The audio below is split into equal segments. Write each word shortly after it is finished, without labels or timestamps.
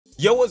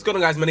Yo, what's going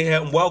on guys, Manny here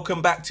and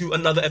welcome back to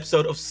another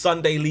episode of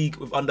Sunday League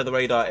with Under the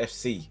Radar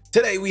FC.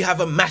 Today we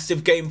have a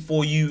massive game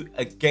for you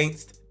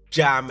against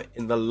Jam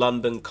in the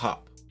London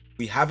Cup.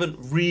 We haven't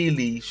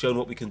really shown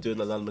what we can do in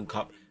the London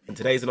Cup and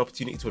today is an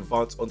opportunity to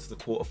advance onto the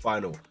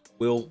quarterfinal.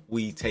 Will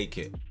we take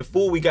it?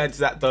 Before we get into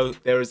that though,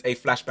 there is a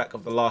flashback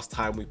of the last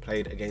time we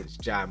played against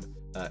Jam.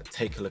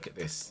 Take a look at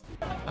this.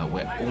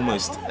 We're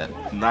almost at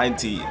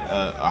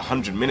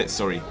 100 minutes,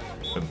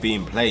 of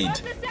being played.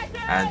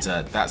 And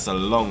that's a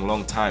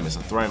long time. It's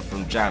a throw in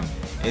from Jam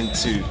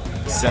into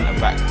centre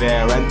back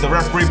there. And the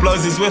referee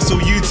blows his whistle.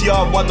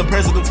 UTR won the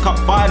President's Cup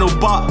final.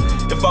 But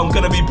if I'm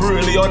going to be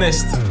brutally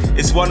honest,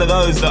 it's one of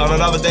those that on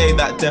another day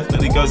that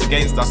definitely goes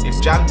against us.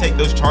 If Jam take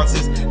those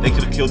chances, they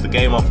could have killed the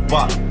game off.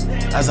 But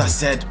as I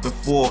said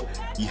before,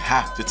 you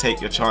have to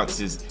take your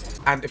chances.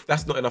 And if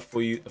that's not enough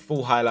for you, the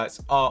full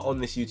highlights are on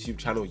this YouTube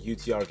channel,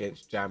 UTR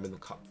against Jam in the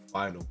Cup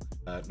final.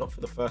 Not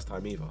for the first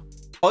time either.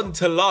 On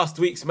to last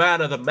week's man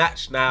of the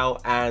match now,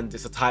 and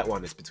it's a tight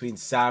one. It's between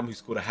Sam, who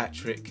scored a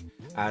hat-trick,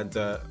 and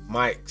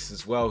Mike's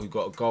as well, who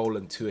got a goal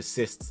and 2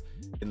 assists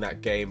in that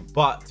game.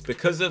 But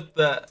because of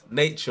the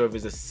nature of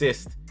his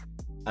assist,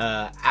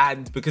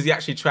 and because he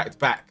actually tracked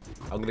back,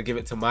 I'm going to give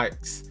it to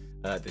Mike's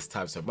this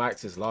time. So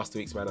Mike's is last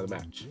week's man of the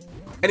match.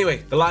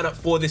 Anyway, the lineup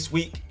for this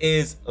week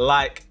is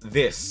like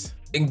this.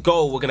 In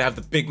goal, we're going to have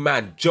the big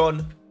man,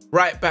 John.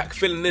 Right back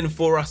filling in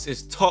for us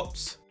is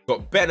Tops.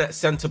 Got Ben at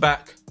centre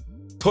back,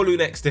 Tolu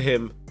next to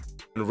him,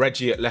 and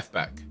Reggie at left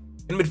back.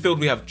 In midfield,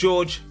 we have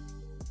George,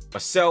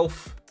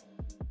 myself,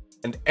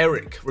 and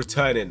Eric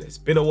returning. It's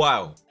been a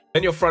while.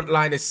 Then your front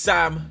line is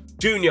Sam,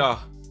 Junior,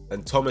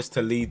 and Thomas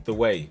to lead the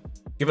way.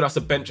 Giving us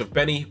a bench of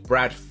Benny,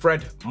 Brad,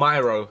 Fred,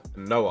 Myro,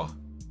 and Noah.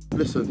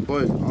 Listen,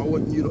 boys, I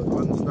want you lot to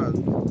understand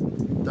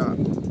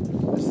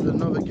that this is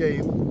another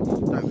game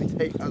that we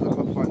take as a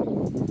cup final.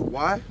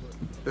 Why?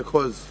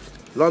 Because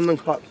London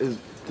Cup is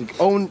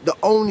the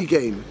only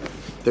game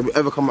that we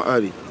ever come out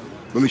early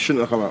when we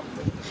shouldn't have come out.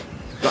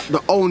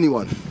 The only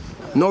one.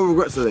 No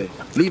regrets today.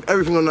 Leave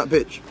everything on that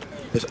pitch.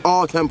 It's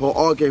our tempo,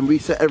 our game, we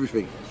set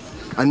everything.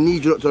 I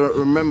need you lot to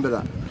remember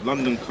that.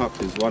 London Cup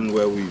is one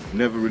where we've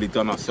never really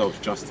done ourselves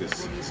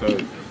justice. So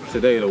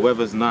today the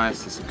weather's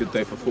nice, it's a good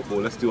day for football.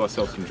 Let's do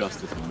ourselves some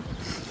justice, man.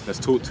 Let's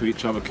talk to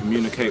each other,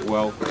 communicate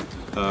well,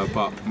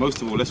 but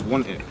most of all, let's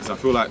want it. Because I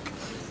feel like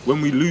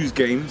when we lose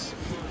games,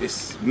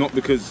 it's not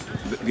because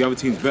the other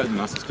team's better than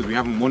us, it's because we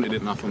haven't wanted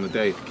it enough on the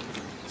day.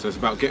 So it's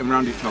about getting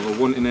around each other,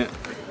 wanting it,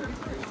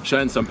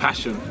 showing some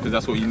passion, because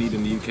that's what you need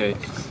in the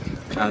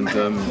UK. And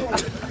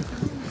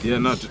yeah,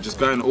 no, just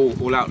going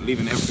all out,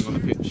 leaving everything on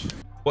the pitch.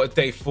 What a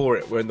day for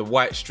it. We're in the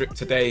white strip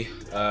today.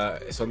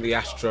 It's on the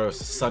Astro. It's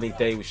a sunny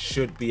day. We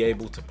should be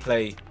able to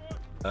play.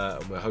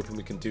 And we're hoping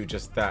we can do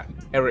just that.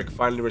 Eric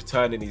finally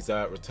returning. He's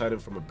returning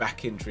from a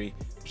back injury,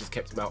 which has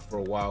kept him out for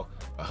a while.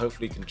 But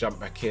hopefully he can jump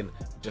back in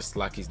just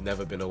like he's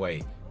never been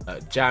away.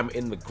 Jam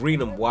in the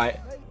green and white.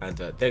 And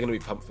they're going to be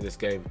pumped for this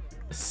game.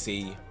 Let's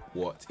see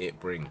what it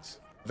brings.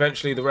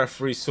 Eventually, the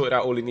referee sorted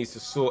out all he needs to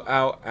sort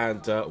out.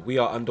 And we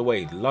are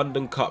underway.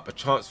 London Cup, a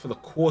chance for the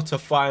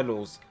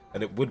quarterfinals.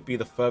 And it would be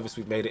the furthest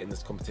we've made it in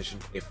this competition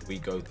if we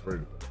go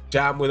through.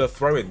 Jam with a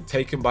throw-in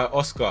taken by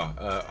Oscar,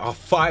 our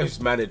fives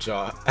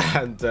manager,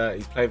 and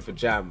he's playing for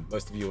Jam.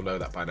 Most of you will know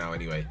that by now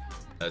anyway,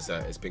 as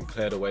it's been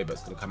cleared away, but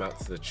it's going to come out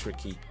to the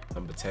tricky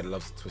number 10,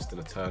 loves to twist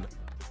and a turn.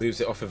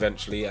 Moves it off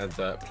eventually and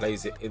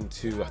plays it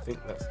into, I think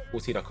that's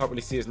 14. I can't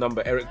really see his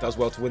number. Eric does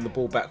well to win the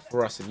ball back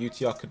for us, and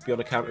UTR could be on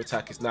a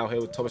counter-attack. It's now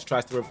here with Thomas,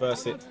 tries to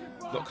reverse it.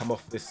 Not come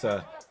off this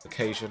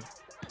occasion.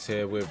 It's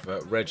here with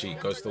Reggie,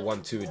 goes to the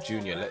 1-2 with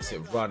Junior, lets it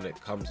run, it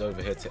comes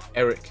over here to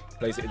Eric,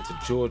 plays it into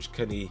George,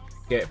 can he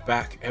get it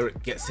back?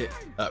 Eric gets it,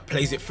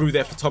 plays it through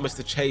there for Thomas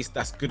to chase.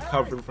 That's good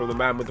covering from the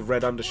man with the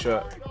red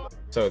undershirt.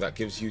 So that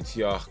gives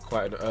UTR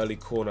quite an early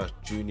corner.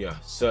 Junior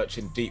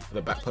searching deep for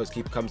the back post,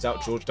 keeper comes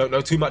out. George don't know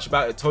too much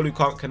about it, Tolu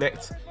can't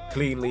connect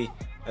cleanly,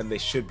 and they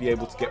should be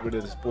able to get rid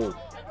of this ball.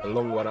 A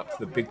long one up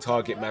to the big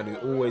target man who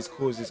always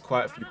causes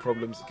quite a few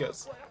problems. He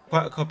gets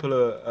quite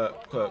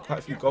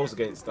a few goals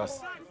against us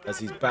as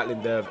he's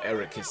battling there with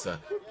Eric. It's a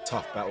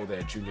tough battle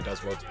there. Junior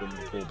does well to win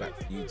the ball back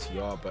for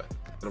UTR, but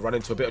gonna run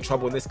into a bit of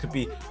trouble, and this could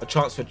be a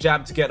chance for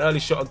Jam to get an early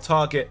shot on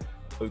target.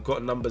 We've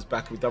got numbers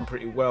back, we've done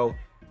pretty well.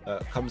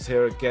 Comes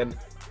here again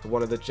to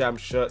one of the Jam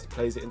shirts,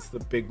 plays it into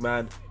the big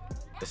man.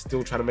 They're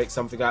still trying to make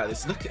something out of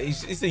this. Look,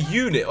 he's a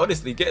unit,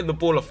 honestly. Getting the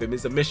ball off him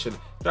is a mission.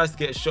 Tries to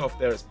get a shot off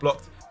there, it's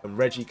blocked, and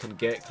Reggie can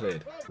get it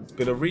cleared. It's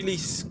been a really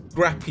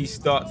scrappy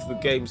start to the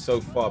game so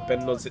far.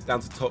 Ben nods it down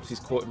to Tops, he's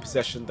caught in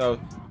possession though.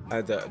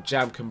 And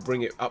Jam can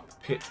bring it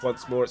up pitch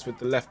once more. It's with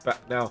the left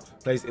back now,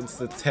 plays it into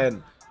the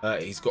 10.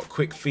 He's got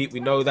quick feet, we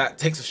know that.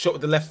 Takes a shot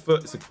with the left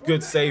foot. It's a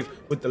good save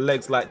with the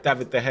legs like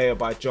David De Gea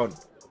by John.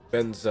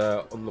 Ben's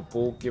on the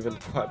ball, given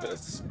quite a bit of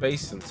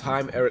space and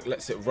time. Eric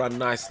lets it run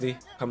nicely.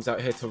 Comes out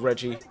here to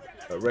Reggie.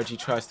 Reggie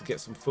tries to get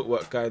some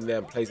footwork going there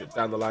and plays it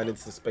down the line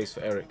into the space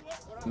for Eric.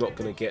 Not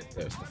going to get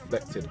there. It's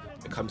deflected.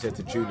 It comes here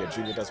to Junior.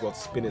 Junior does well to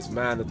spin his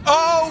man. And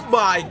oh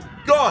my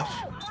gosh!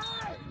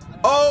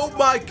 Oh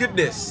my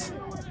goodness!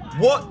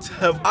 What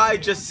have I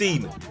just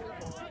seen?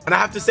 And I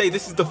have to say,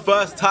 this is the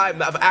first time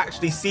that I've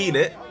actually seen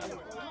it.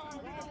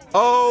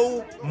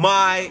 Oh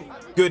my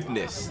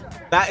goodness.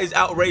 That is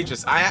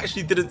outrageous. I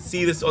actually didn't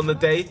see this on the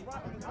day.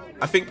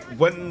 I think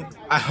when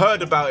I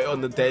heard about it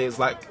on the day, it's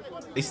like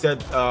they said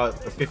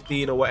the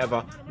 15 or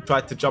whatever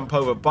tried to jump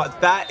over.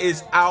 But that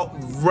is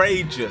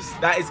outrageous.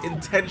 That is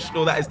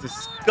intentional. That is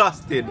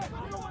disgusting.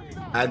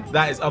 And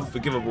that is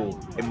unforgivable,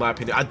 in my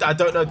opinion. I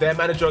don't know, their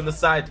manager on the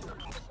side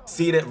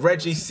seen it,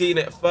 Reggie seen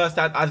it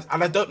firsthand, and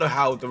I don't know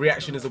how the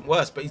reaction isn't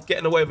worse, but he's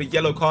getting away with a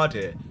yellow card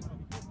here.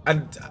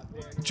 And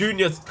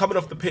Junior's coming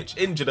off the pitch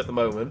injured at the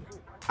moment.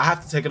 I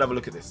have to take another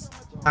look at this.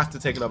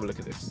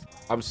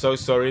 I'm so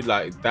sorry,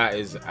 like, that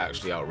is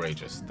actually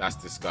outrageous. That's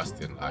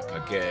disgusting. Like, I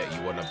get it,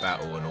 you want a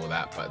battle and all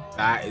that, but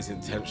that is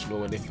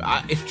intentional. And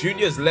if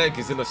Junior's leg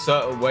is in a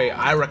certain way,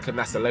 I reckon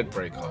that's a leg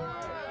breaker.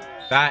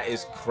 That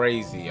is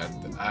crazy,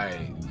 and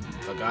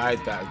that's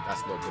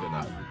not good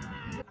enough.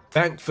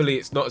 Thankfully,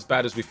 it's not as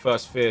bad as we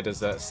first feared,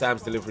 as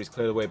Sam's delivery is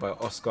cleared away by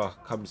Oscar.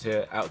 Comes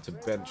here, out to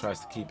Ben, tries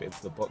to keep it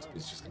into the box, but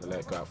he's just going to let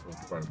it go out from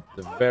front.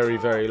 The very,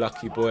 very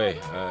lucky boy.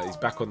 He's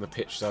back on the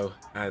pitch, though,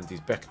 and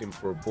he's beckoning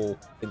for a ball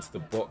into the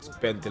box.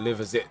 Ben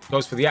delivers it,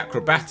 goes for the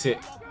acrobatic.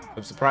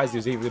 I'm surprised he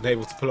was even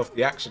able to pull off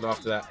the action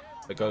after that.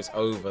 It goes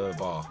over the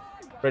bar.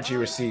 Reggie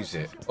receives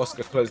it.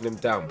 Oscar closing him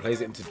down,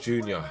 plays it into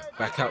Junior.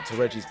 Back out to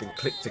Reggie, he's been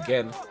clipped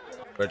again.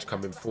 Reg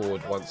coming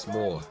forward once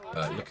more,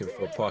 looking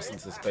for a pass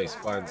into the space,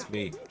 finds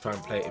me, try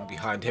and play it in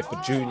behind here for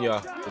Junior,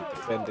 good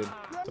defending.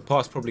 The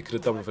pass probably could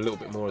have done with a little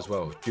bit more as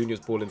well. Junior's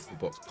ball into the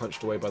box,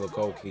 punched away by the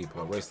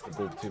goalkeeper, wasted the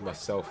ball between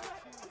myself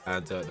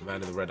and the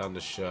man in the red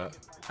undershirt,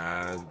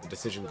 and the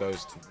decision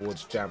goes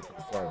towards Jam for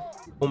the throw.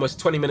 Almost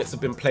 20 minutes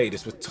have been played.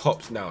 It's with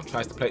Tops now,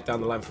 tries to play it down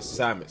the line for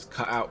Sam. It's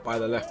cut out by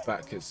the left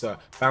back. It's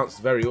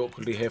bounced very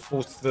awkwardly here,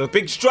 forced to the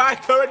big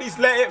striker, and he's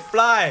let it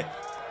fly.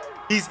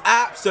 He's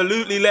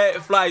absolutely let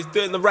it fly. He's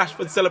doing the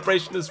Rashford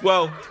celebration as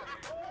well.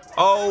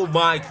 Oh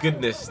my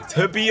goodness.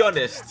 To be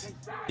honest,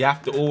 you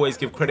have to always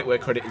give credit where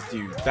credit is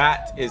due.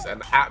 That is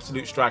an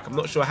absolute strike. I'm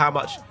not sure how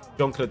much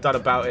John could have done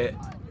about it.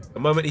 The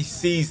moment he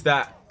sees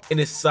that in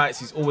his sights,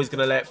 he's always going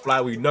to let it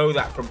fly. We know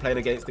that from playing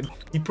against him.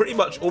 He pretty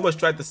much almost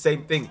tried the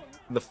same thing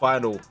in the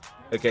final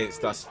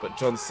against us, but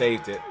John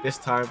saved it. This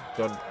time,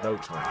 John, no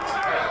chance.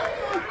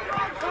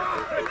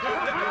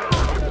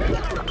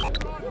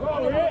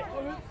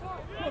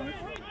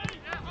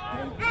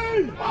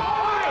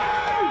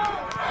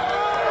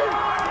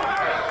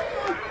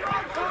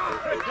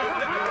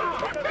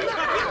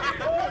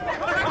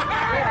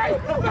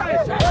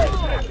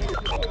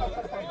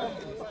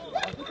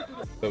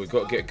 So we've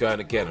got to get going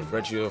again.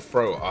 Reggie a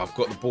throw. I've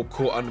got the ball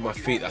caught under my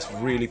feet. That's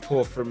really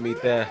poor from me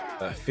there.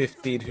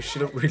 15, who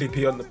shouldn't really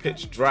be on the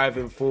pitch,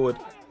 driving forward,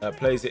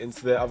 plays it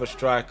into the other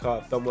striker.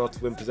 I've done well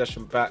to win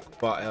possession back,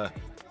 but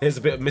here's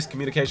a bit of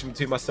miscommunication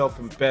between myself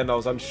and Ben. I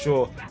was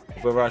unsure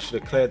whether I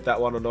should have cleared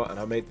that one or not, and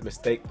I made the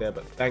mistake there,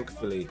 but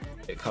thankfully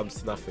it comes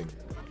to nothing.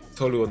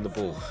 Tolu on the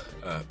ball,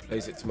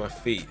 plays it to my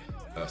feet.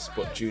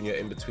 Spot Junior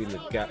in between the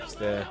gaps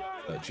there.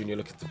 Junior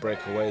looking to break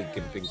away,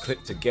 been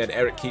clipped again.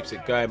 Eric keeps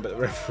it going, but the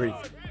referee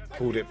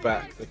pulled it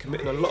back. They're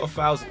committing a lot of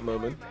fouls at the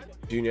moment.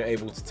 Junior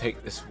able to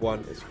take this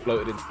one. It's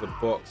floated into the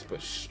box,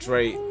 but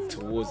straight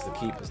towards the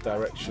keeper's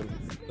direction.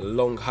 A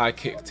long high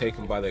kick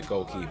taken by their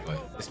goalkeeper.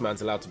 This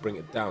man's allowed to bring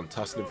it down,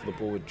 tussling for the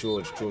ball with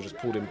George. George has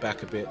pulled him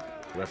back a bit.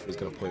 The referee's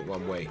going to point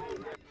one way.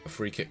 A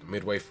free kick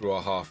midway through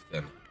our half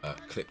then.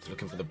 Clipped,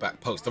 looking for the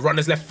back post. The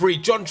runner's left free.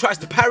 John tries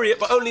to parry it,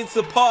 but only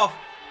into the path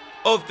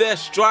of their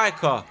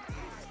striker.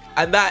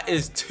 And that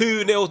is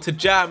 2-0 to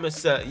Jam.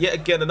 It's yet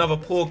again another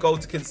poor goal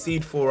to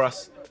concede for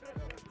us.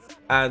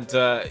 And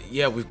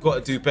yeah, we've got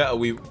to do better.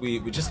 We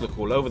just look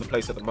all over the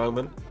place at the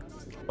moment,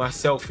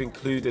 myself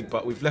included.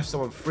 But we've left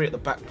someone free at the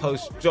back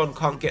post. John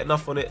can't get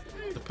enough on it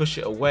to push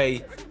it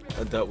away,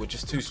 and we're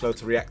just too slow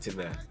to react in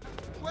there.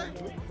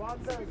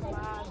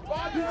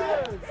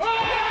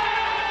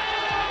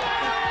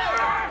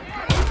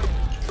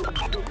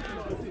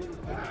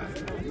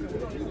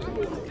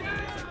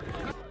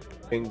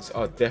 Things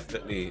are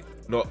definitely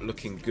not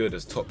looking good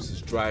as Tops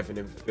is driving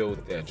in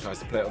field there. Tries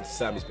to play it onto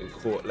Sam. He's been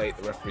caught late.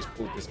 The referee's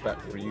pulled this back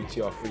for a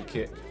UTR free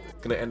kick.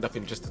 Going to end up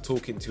in just a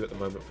talking to at the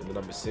moment from the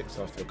number 6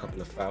 after a couple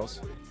of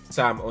fouls.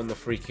 Sam on the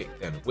free kick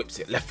then whips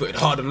it left-footed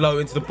hard and low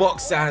into the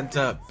box, and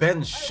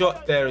Ben's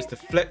shot there is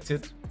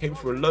deflected. Came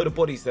for a load of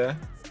bodies there.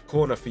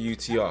 Corner for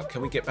UTR.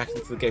 Can we get back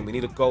into the game? We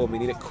need a goal and we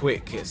need it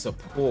quick. It's a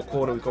poor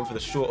corner. We've gone for the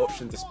short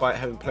option despite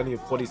having plenty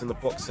of bodies in the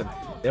box, and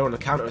they're on the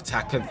counter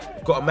attack, and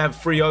we've got a man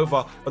free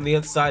over on the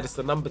inside. It's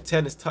the number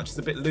 10. His touch is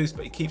a bit loose,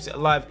 but he keeps it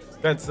alive.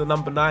 Going to the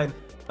number 9.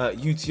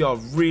 UTR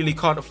really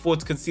can't afford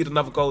to concede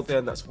another goal there,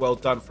 and that's well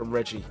done from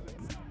Reggie.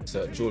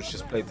 So George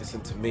just played this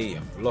into me.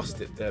 I've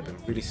lost it there. Been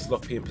really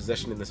sloppy in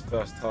possession in this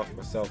first half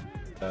myself.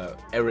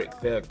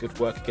 Eric there, good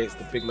work against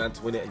the big man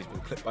to win it, and he's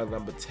been clipped by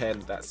number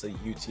 10. That's a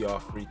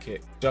UTR free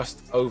kick.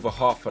 Just over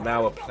half an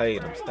hour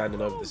played. I'm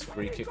standing over this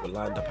free kick. We're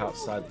lined up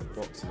outside the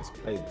box, and it's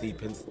played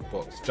deep into the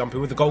box. Jumping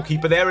with the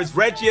goalkeeper there is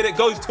Reggie, and it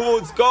goes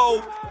towards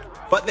goal.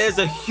 But there's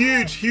a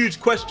huge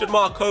question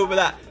mark over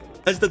that.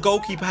 as the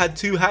goalkeeper had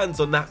 2 hands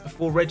on that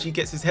before Reggie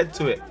gets his head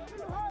to it.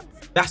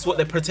 That's what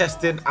they're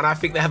protesting, and I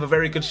think they have a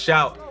very good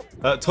shout.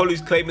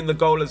 Tolu's claiming the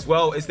goal as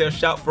well. Is there a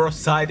shout for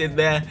offside in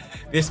there?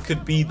 This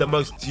could be the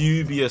most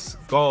dubious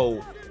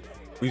goal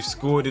we've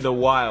scored in a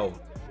while.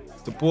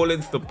 The ball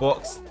into the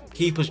box,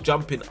 keeper's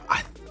jumping.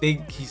 I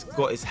think he's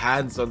got his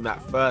hands on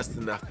that first,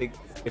 and I think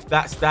if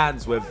that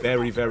stands, we're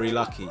very, very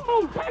lucky.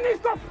 Oh, Manny's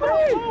got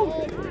free!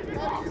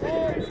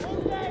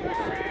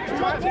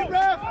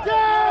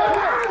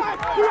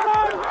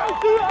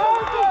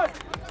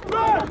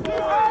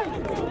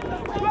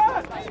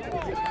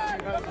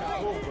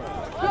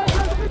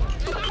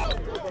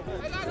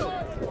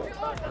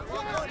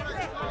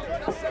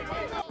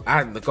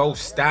 And the goal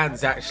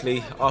stands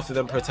actually after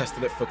them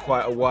protesting it for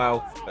quite a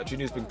while.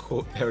 Junior's been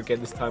caught there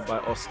again, this time by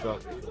Oscar,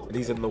 and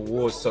he's in the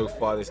wars so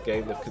far this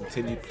game. They've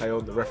continued play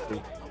on. The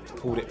referee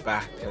pulled it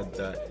back,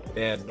 and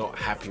they're not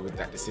happy with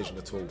that decision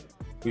at all.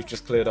 We've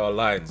just cleared our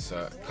lines.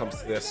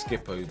 Comes to their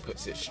skipper, who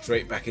puts it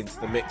straight back into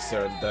the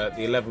mixer, and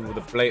the 11 with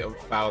a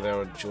blatant foul there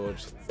on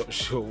George. Not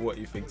sure what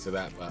he thinks of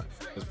that, but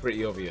it was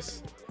pretty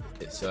obvious.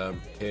 It's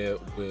here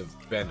with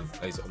Ben, who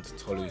plays it onto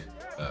Tolu.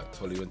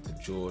 Tolu into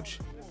George.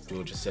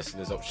 George assessing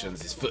his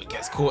options. His foot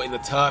gets caught in the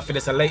turf, and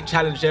it's a late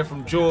challenge there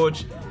from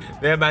George.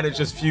 Their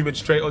manager's fuming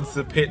straight onto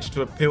the pitch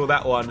to appeal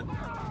that one.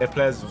 Their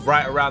players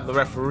right around the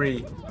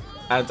referee,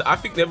 and I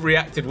think they've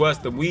reacted worse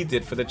than we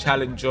did for the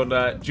challenge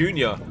on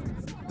Junior.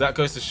 That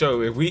goes to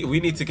show we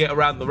need to get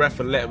around the ref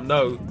and let him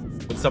know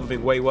when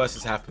something way worse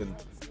has happened.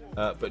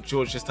 But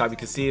George this time, you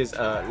can see his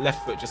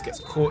left foot just gets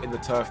caught in the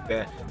turf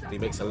there, and he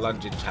makes a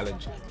lunging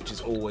challenge, which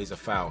is always a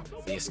foul.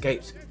 He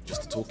escapes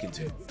just to talking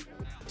to him.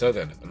 So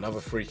then,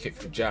 another free kick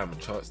for Jam. A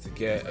chance to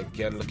get,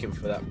 again, looking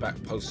for that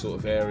back post sort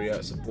of area.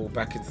 It's a ball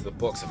back into the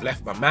box. I've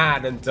left my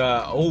man, and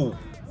oh,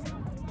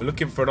 we're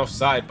looking for an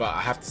offside, but I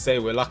have to say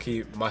we're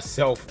lucky,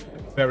 myself,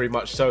 very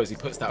much so, as he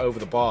puts that over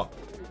the bar.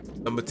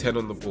 Number 10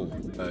 on the ball.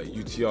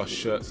 UTR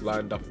shirts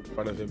lined up in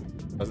front of him.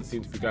 Doesn't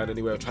seem to be going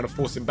anywhere. Trying to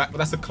force him back, but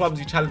that's a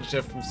clumsy challenge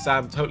there from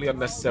Sam. Totally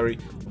unnecessary,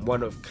 and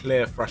one of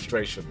clear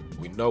frustration.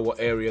 We know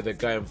what area they're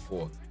going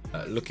for.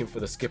 Looking for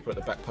the skipper at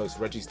the back post.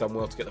 Reggie's done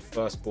well to get the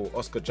first ball.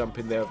 Oscar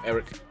jumping there with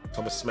Eric.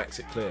 Thomas smacks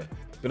it clear.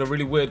 It's been a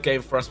really weird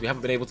game for us. We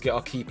haven't been able to get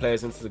our key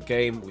players into the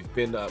game. We've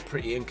been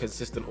pretty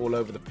inconsistent all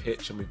over the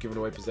pitch, and we've given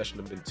away possession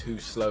and been too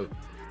slow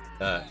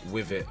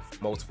with it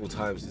multiple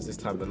times. This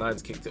time the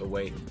Lions kicked it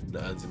away and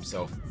earns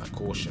himself a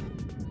caution.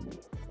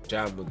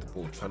 Jam with the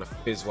ball, trying to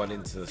fizz one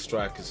into the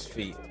striker's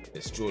feet.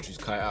 It's George who's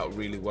cut it out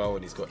really well,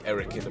 and he's got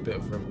Eric in a bit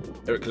of room.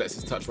 Eric lets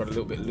his touch run a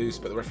little bit loose,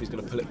 but the referee's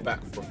going to pull it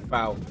back for a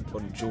foul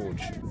on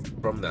George.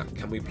 From that,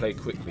 can we play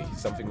quickly?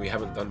 Something we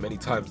haven't done many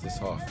times this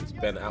half. It's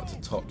Ben out to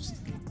Tops.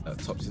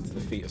 Tops into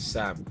the feet of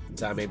Sam.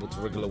 Sam able to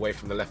wriggle away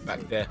from the left back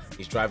there.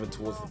 He's driving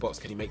towards the box.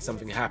 Can he make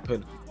something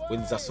happen?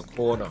 Wins us a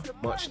corner.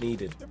 Much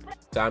needed.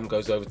 Sam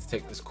goes over to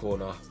take this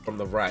corner from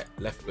the right.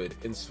 Left foot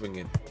in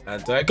swinging.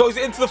 And it goes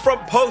into the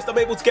front post. I'm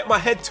able to get my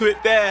head to it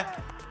there.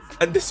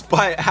 And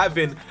despite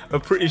having a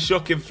pretty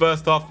shocking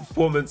first half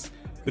performance,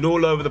 been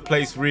all over the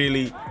place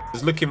really,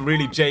 just looking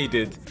really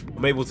jaded,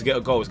 I'm able to get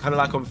a goal. It's kind of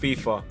like on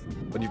FIFA,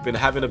 when you've been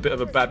having a bit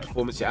of a bad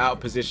performance, you're out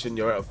of position,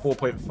 you're at a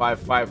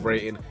 4.55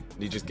 rating,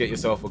 and you just get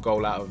yourself a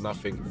goal out of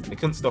nothing. They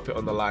couldn't stop it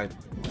on the line,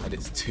 and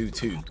it's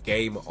 2-2.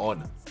 Game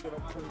on.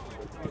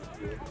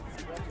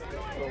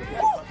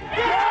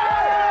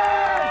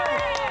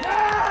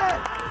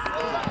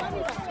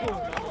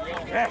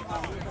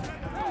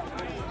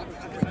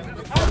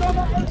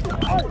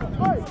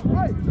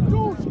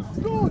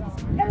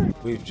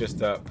 We've just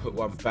put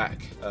one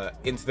back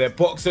into their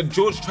box, and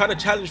George trying to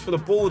challenge for the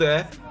ball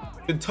there.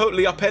 Been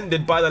totally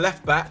upended by the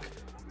left back.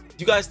 Do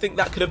you guys think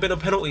that could have been a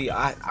penalty?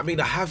 I mean,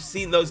 I have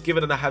seen those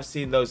given and I have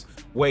seen those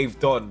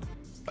waved on.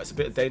 But it's a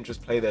bit of dangerous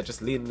play there,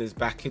 just leaning his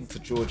back into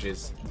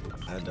George's,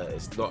 and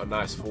it's not a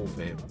nice fall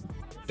for him.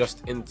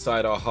 Just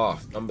inside our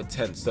half, number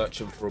 10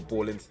 searching for a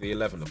ball into the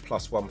 11, a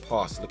 +1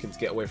 pass, looking to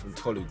get away from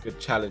Tolu. Good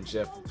challenge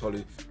there from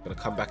Tolu. Going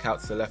to come back out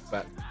to the left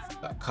back,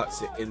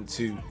 cuts it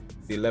into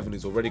the 11,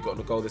 who's already gotten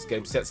a goal this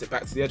game, sets it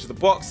back to the edge of the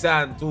box,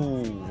 and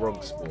ooh,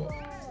 wrong spot.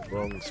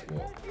 Wrong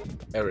spot.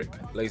 Eric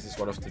lays this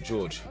one off to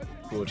George.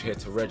 George here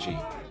to Reggie.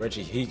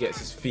 Reggie, he gets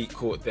his feet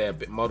caught there, a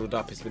bit muddled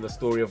up. It's been the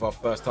story of our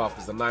first half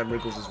as the 9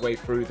 wriggles his way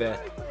through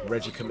there.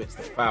 Reggie commits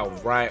the foul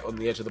right on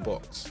the edge of the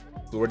box.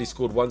 He's already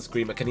scored one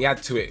screamer. Can he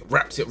add to it?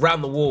 Wraps it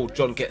round the wall.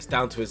 John gets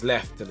down to his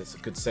left, and it's a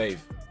good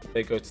save.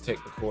 They go to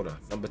take the corner.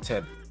 Number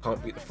 10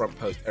 can't beat the front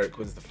post. Eric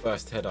wins the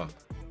first header.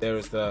 There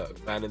is the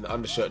man in the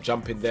undershirt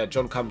jumping there.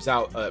 John comes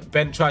out.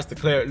 Ben tries to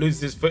clear it,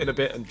 loses his foot in a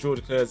bit, and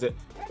George clears it.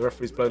 The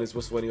referee's blown his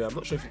whistle anyway. I'm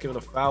not sure if he's given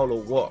a foul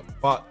or what,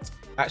 but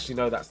actually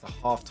no, that's the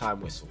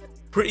half-time whistle.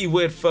 Pretty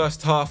weird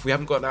first half. We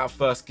haven't gotten out of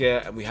first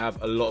gear, and we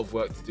have a lot of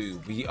work to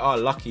do. We are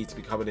lucky to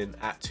be coming in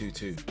at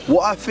 2-2.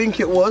 What I think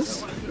it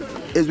was,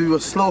 is we were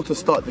slow to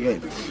start the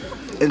game.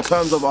 In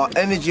terms of our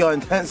energy, our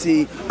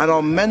intensity, and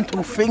our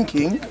mental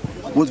thinking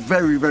was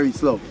very, very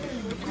slow.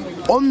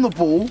 On the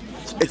ball,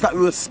 it's like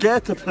we were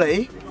scared to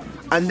play,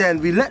 and then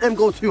we let them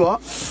go 2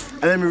 up,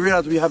 and then we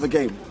realized we have a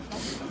game.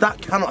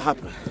 That cannot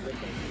happen.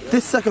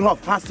 This second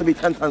half has to be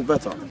 10 times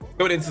better.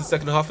 Going into the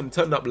second half and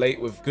turning up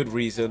late with good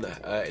reason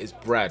is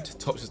Brad.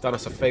 Tops has done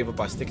us a favour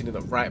by sticking in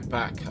at right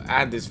back,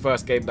 and his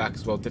first game back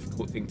as well,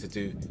 difficult thing to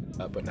do,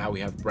 but now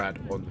we have Brad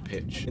on the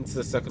pitch. Into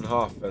the second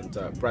half, and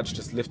Brad's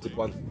just lifted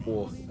one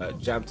for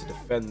Jam to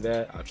defend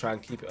there. I'll try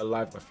and keep it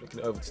alive by flicking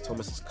it over to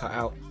Thomas's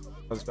cutout.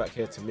 Comes back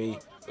here to me,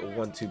 little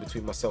 1-2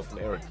 between myself and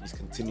Eric. He's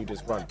continued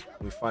his run,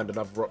 and we find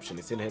another option.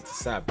 It's in here to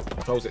Sam,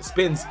 controls it,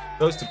 spins,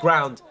 goes to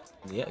ground,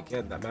 and yet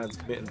again that man's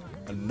committing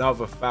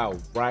another foul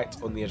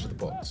right on the edge of the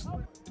box.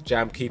 The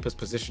Jam keeper's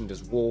positioned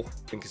as wall.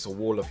 I think it's a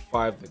wall of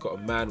 5. They've got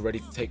a man ready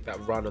to take that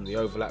run on the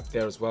overlap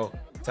there as well.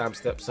 Sam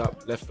steps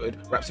up,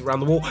 left-footed, wraps it around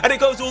the wall, and it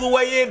goes all the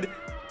way in.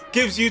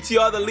 Gives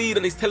UTR the lead,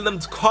 and he's telling them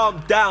to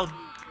calm down.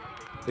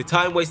 The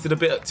time wasted a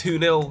bit at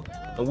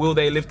 2-0, and will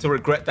they live to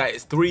regret that?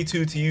 It's 3-2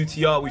 to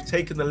UTR. We've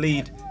taken the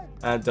lead,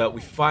 and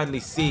we finally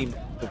seem to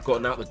have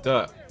gotten out the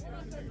dirt.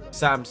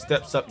 Sam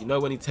steps up. You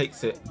know when he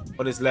takes it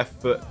on his left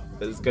foot,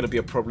 there's going to be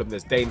a problem.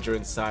 There's danger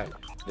inside,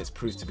 and it's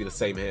proved to be the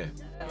same here.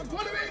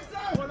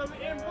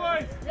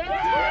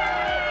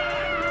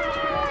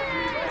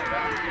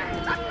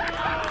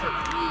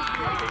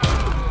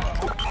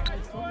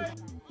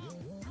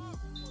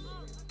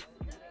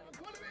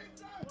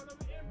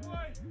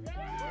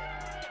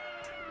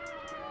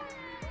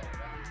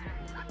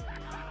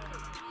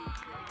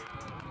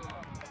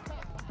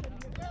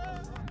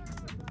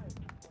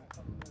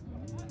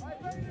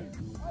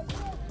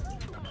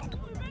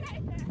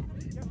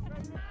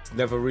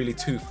 Never really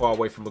too far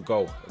away from a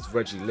goal as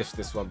Reggie lifts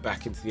this one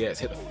back into the air. It's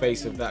hit the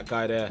face of that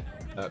guy there.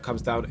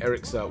 Comes down.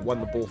 Eric's won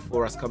the ball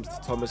for us. Comes to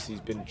Thomas. He's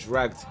been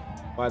dragged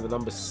by the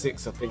number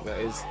 6, I think that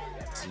is.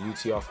 It's a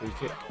UTR free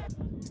kick.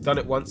 He's done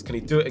it once. Can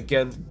he do it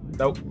again?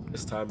 Nope.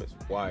 This time it's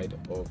wide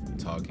of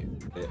the target.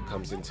 And it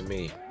comes into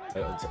me.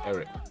 Right onto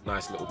Eric.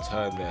 Nice little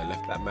turn there.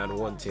 Left that man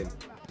wanting.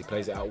 He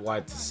plays it out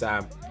wide to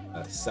Sam.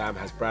 Sam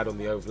has Brad on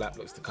the overlap.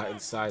 Looks to cut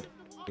inside.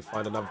 He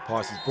find another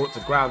pass. He's brought to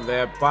ground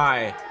there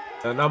by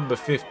number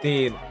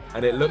 15,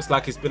 and it looks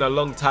like it's been a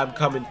long time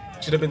coming.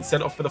 Should have been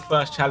sent off for the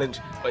first challenge,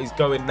 but he's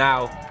going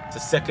now to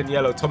second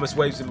yellow. Thomas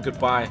waves him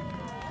goodbye,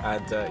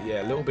 and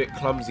yeah, a little bit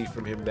clumsy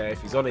from him there.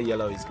 If he's on a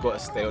yellow, he's got to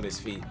stay on his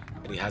feet,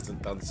 and he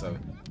hasn't done so.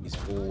 He's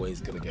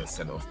always going to get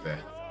sent off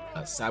there.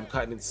 Sam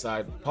cutting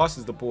inside,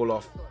 passes the ball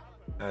off,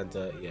 and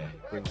yeah,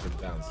 brings him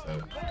down. So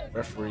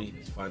referee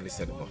has finally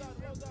sent him off.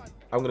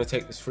 I'm going to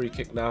take this free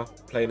kick now,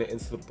 playing it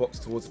into the box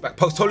towards the back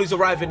post. Tolu's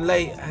arriving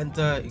late, and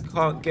he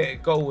can't get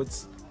it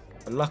goalwards.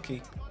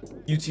 Unlucky.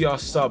 UTR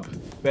sub,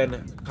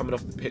 Ben coming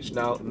off the pitch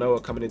now.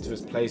 Noah coming into his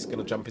place, going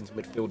to jump into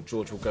midfield.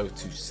 George will go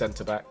to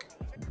centre-back.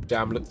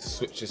 Jam looked to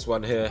switch this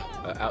one here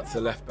out to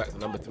the left-back. The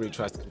number 3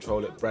 tries to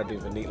control it. Bradley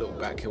with a neat little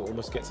back heel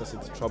almost gets us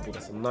into trouble.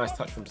 That's a nice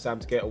touch from Sam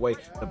to get away.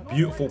 A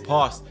beautiful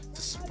pass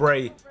to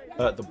spray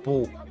the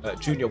ball.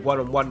 Junior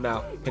 1-on-1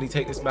 now. Can he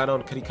take this man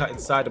on? Can he cut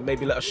inside and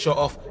maybe let a shot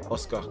off?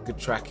 Oscar, good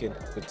tracking,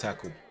 good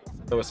tackle.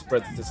 Noah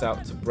spreads this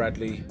out to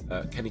Bradley.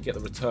 Can he get the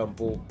return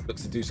ball?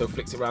 Looks to do so,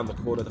 flicks it around the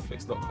corner. The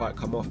flick's not quite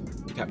come off.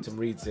 The captain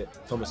reads it.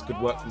 Thomas, good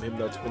work from him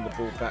though to win the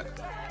ball back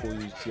for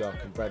UTR.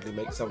 Can Bradley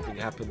make something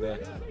happen there?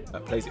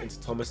 Plays it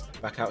into Thomas.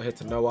 Back out here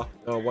to Noah.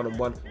 Noah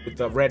 1-on-1 with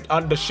the red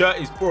undershirt.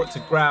 He's brought to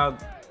ground.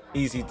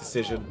 Easy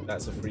decision.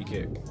 That's a free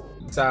kick.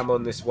 Sam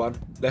on this one.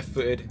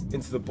 Left-footed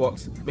into the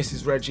box.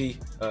 Misses Reggie.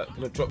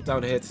 Gonna drop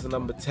down here to the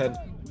number 10.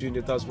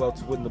 Junior does well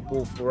to win the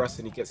ball for us,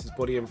 and he gets his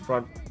body in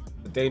front.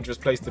 A dangerous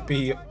place to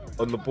be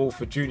on the ball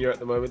for Junior at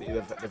the moment.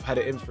 They've had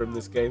it in for him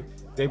this game.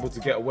 He's able to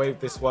get away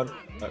with this one.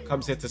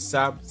 Comes here to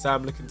Sam.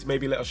 Sam looking to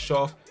maybe let a shot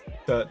off.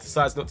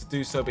 Decides not to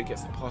do so, but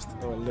gets the pass to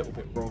Noah a little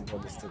bit wrong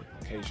on this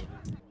occasion.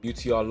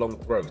 UTR long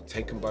throw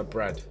taken by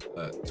Brad.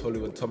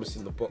 Tolu and Thomas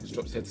in the box.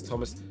 Drops here to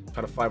Thomas,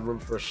 trying to find room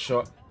for a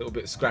shot. A little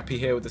bit scrappy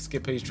here with the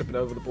skipper. He's tripping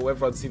over the ball.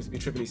 Everyone seems to be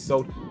tripping. He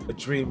sold a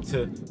dream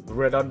to the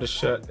red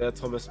undershirt there,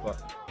 Thomas, but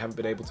he haven't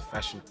been able to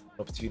fashion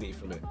an opportunity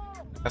from it.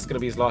 That's going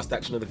to be his last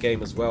action of the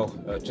game as well.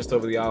 Just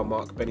over the hour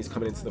mark, Benny's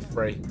coming into the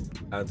fray,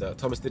 and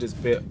Thomas did his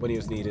bit when he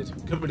was needed.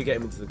 Couldn't really get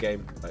him into the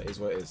game. It is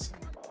what it is.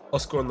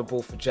 Oscar on the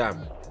ball for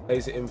Jam.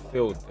 Plays it in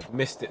field. They've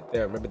missed it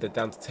there. Remember, they're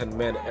down to 10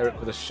 men. Eric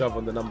with a shove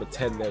on the number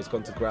 10 there has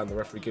gone to ground. The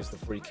referee gives the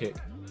free kick.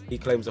 He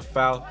claims a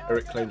foul.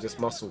 Eric claims it's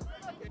muscle.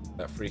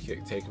 That free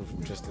kick taken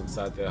from just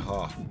inside their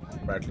half.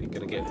 Bradley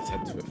going to get his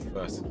head to it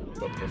first.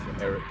 Drop here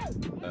for Eric.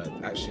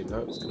 Actually, no,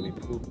 it's going to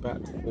be pulled back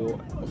or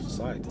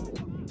offside.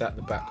 It's at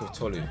the back of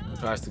Tolu.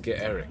 Tries to get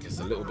Eric. It's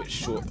a little bit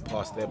short, the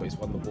pass there, but he's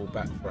won the ball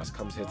back for us.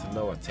 Comes here to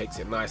Noah. Takes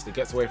it nicely.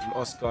 Gets away from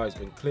Oscar. He's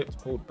been clipped,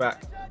 pulled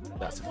back.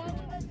 That's a free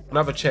kick.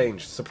 Another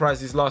change.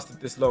 Surprised he's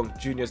lasted this long.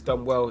 Junior's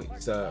done well.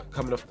 He's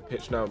coming off the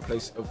pitch now in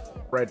place of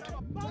Fred.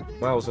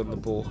 Miles on the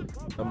ball.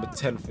 Number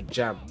 10 for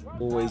Jam.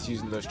 Always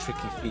using those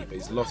tricky feet, but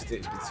he's lost it.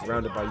 He's been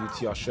surrounded by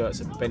UTR shirts,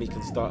 and Benny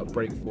can start a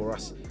break for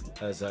us.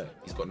 As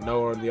he's got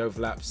Noah on the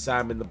overlap,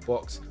 Sam in the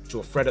box,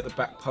 draw Fred at the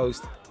back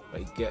post,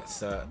 but he gets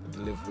the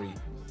delivery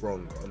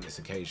wrong on this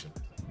occasion.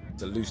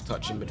 It's a loose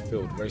touch in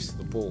midfield, races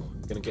the ball,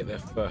 gonna get there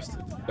first.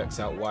 It deflects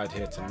out wide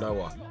here to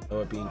Noah.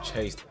 Noah being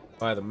chased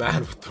by the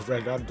man with the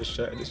red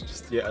undershirt, and it's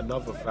just yet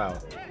another foul.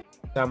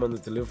 Sam on the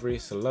delivery,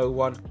 it's a low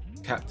one.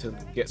 captain,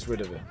 gets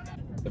rid of it.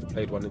 They've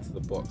played one into the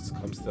box,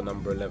 comes to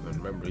number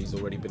 11. Remember, he's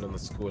already been on the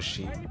score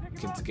sheet,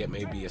 looking to get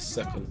maybe a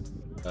second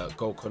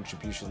goal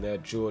contribution there.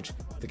 George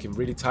sticking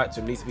really tight to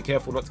him, needs to be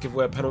careful not to give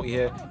away a penalty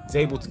here. He's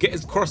able to get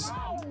his cross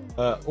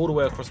all the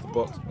way across the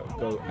box, but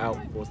go out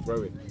for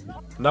throw-in.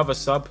 Another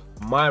sub,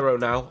 Myro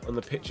now on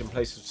the pitch in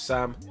place of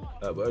Sam.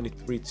 We're only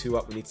 3-2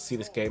 up. We need to see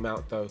this game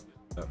out though.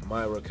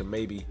 Myro can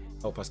maybe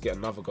help us get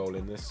another goal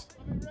in this.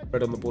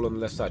 Fred on the ball on the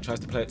left side, tries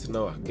to play it to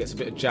Noah, gets a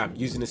bit of jam,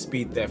 using his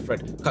speed there.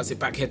 Fred cuts it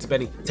back here to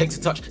Benny, takes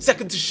a touch,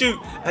 second to shoot,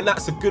 and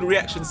that's a good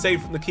reaction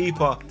save from the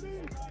keeper.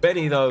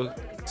 Benny though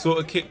sort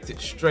of kicked it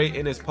straight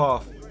in his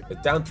path.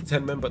 They're down to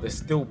 10 men, but they're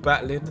still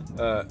battling.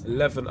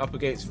 11 up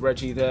against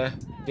Reggie there,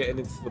 getting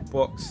into the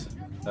box.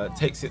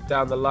 Takes it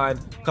down the line,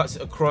 cuts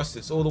it across,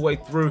 it's all the way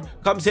through,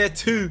 comes here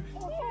too.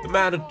 The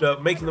man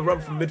making the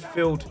run from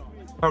midfield.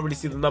 Can't really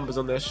see the numbers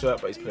on their shirt,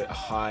 but he's put it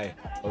high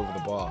over the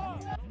bar.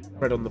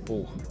 Fred on the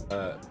ball,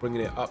 bringing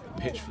it up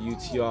the pitch for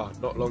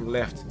UTR. Not long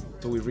left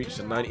until we reach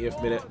the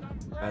 90th minute.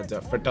 And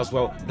Fred does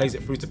well, plays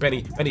it through to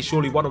Benny. Benny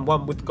surely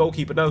one-on-one with the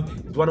goalkeeper. No,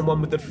 he's one-on-one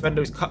with the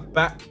defender. He's cut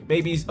back.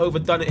 Maybe he's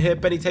overdone it here.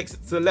 Benny takes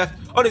it to the left.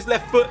 On his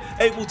left foot,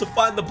 able to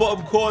find the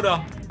bottom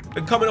corner.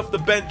 And coming off the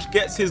bench,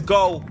 gets his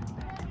goal.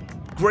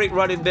 Great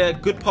run in there.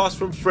 Good pass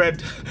from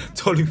Fred.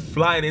 Tolu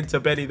flying into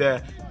Benny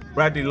there.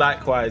 Bradley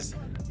likewise.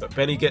 But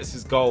Benny gets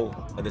his goal,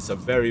 and it's a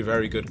very,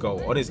 very good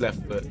goal. On his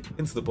left foot,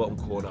 into the bottom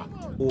corner,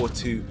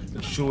 4-2,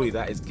 and surely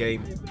that is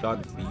game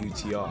done for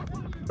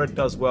UTR. Fred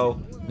does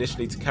well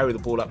initially to carry the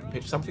ball up the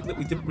pitch, something that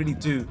we didn't really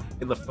do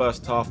in the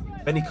first half.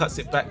 Benny cuts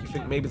it back, you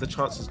think maybe the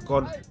chance is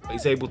gone, but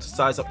he's able to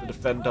size up the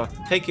defender,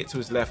 take it to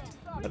his left,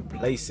 and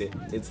place it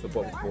into the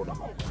bottom corner,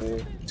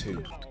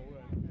 4-2.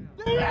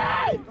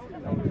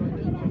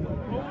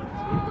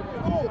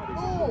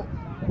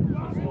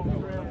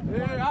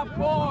 Yeah, up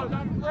ball,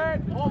 and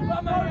Fred,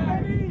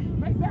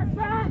 make that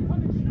sound.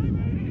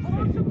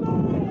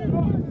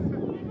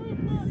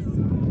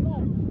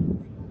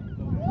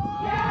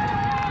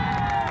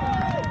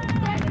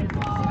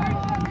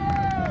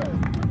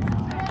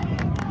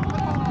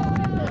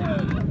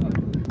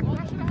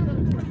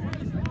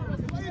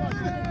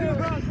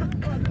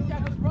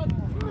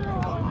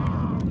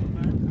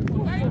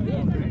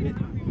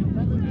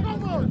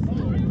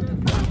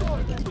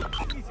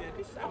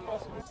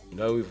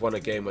 You know we've won a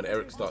game when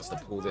Eric starts to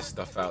pull this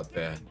stuff out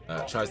there.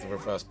 Tries the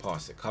reverse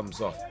pass, it comes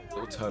off.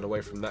 Little turn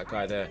away from that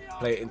guy there.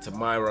 Play it into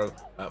Myro.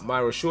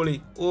 Myro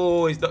surely.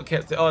 Oh, he's not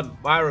kept it on.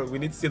 Myro, we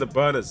need to see the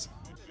burners.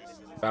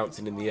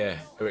 Bouncing in the air.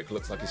 Eric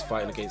looks like he's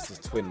fighting against his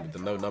twin with the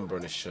no number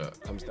on his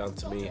shirt. Comes down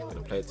to me.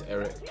 Gonna play it to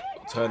Eric.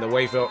 Turn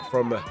away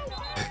from the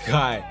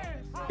guy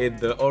in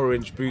the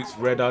orange boots,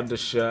 red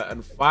undershirt,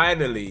 and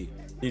finally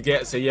he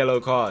gets a yellow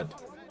card.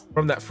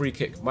 From that free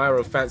kick,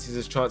 Myro fancies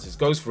his chances,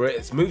 goes for it,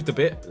 it's moved a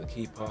bit, the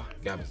keeper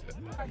gathers it.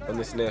 On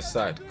this near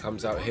side,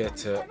 comes out here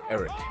to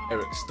Eric.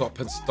 Eric stop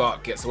and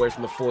start, gets away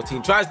from the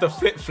 14, tries to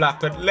flip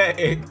flap and let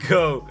it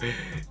go.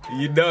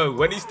 You know,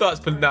 when he starts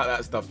pulling out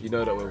that stuff, you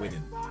know that we're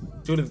winning.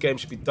 Surely the game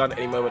should be done at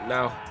any moment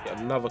now. Get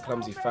another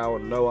clumsy foul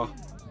on Noah.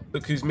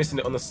 Look who's missing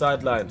it on the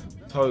sideline.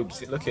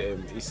 Tobes, look at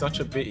him, he's such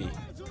a bitty.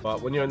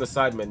 But when you're in the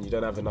side, man, you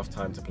don't have enough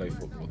time to play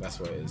football, that's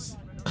what it is.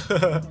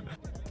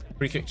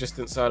 Free kick just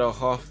inside our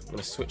half. I'm going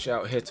to switch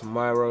out here to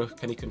Myro.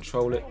 Can he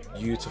control it?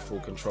 Beautiful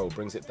control.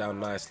 Brings it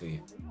down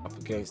nicely. Up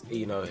against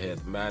Eno here,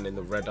 the man in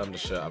the red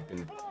undershirt. I've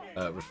been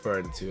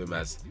referring to him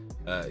as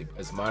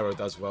Myro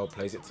does well.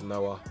 Plays it to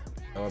Noah.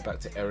 Noah back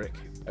to Eric.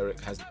 Eric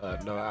has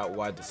Noah out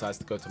wide. Decides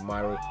to go to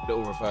Myro.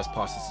 Little reverse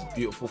pass. This is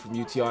beautiful from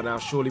UTR now.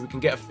 Surely we can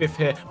get a fifth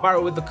here.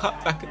 Myro with the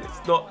cut back, and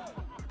it's not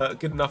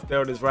good enough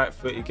there on his right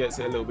foot. He gets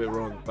it a little bit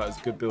wrong, but it's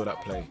a good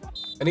build-up play.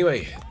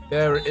 Anyway,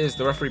 there it is.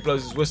 The referee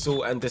blows his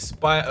whistle, and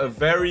despite a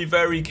very,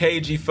 very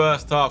cagey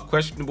first half,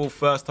 questionable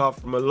first half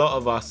from a lot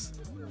of us,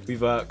 we've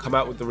come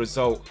out with the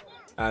result,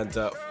 and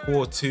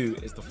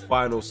 4-2 is the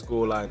final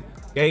scoreline.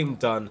 Game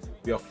done.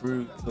 We are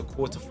through to the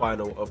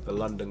quarter-final of the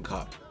London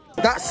Cup.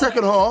 That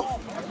second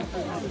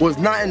half was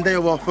night and day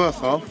of our first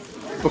half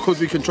because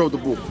we controlled the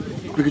ball.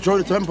 We controlled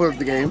the tempo of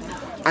the game,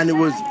 and it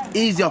was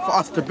easier for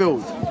us to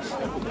build.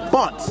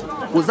 But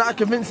was that a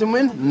convincing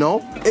win?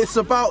 No. It's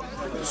about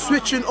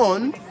switching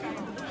on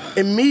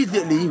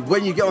immediately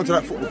when you get onto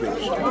that football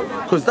pitch,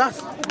 because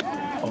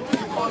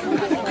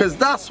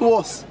that's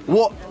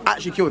what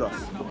actually killed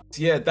us.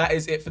 So yeah, that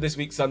is it for this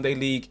week's Sunday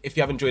League. If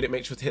you have enjoyed it,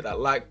 make sure to hit that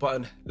like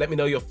button. Let me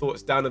know your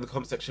thoughts down in the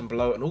comment section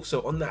below, and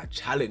also on that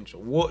challenge,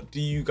 what do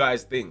you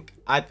guys think?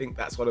 I think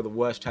that's one of the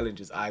worst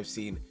challenges I've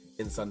seen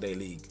in Sunday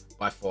League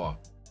by far.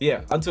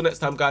 Yeah, until next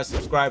time, guys,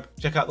 subscribe,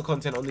 check out the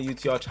content on the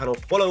UTR channel,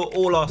 follow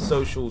all our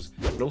socials,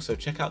 and also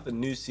check out the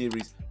new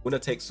series Winner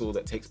Takes All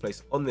that takes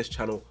place on this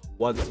channel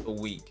once a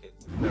week.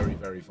 It's very,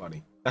 very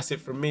funny. That's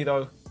it from me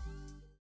though.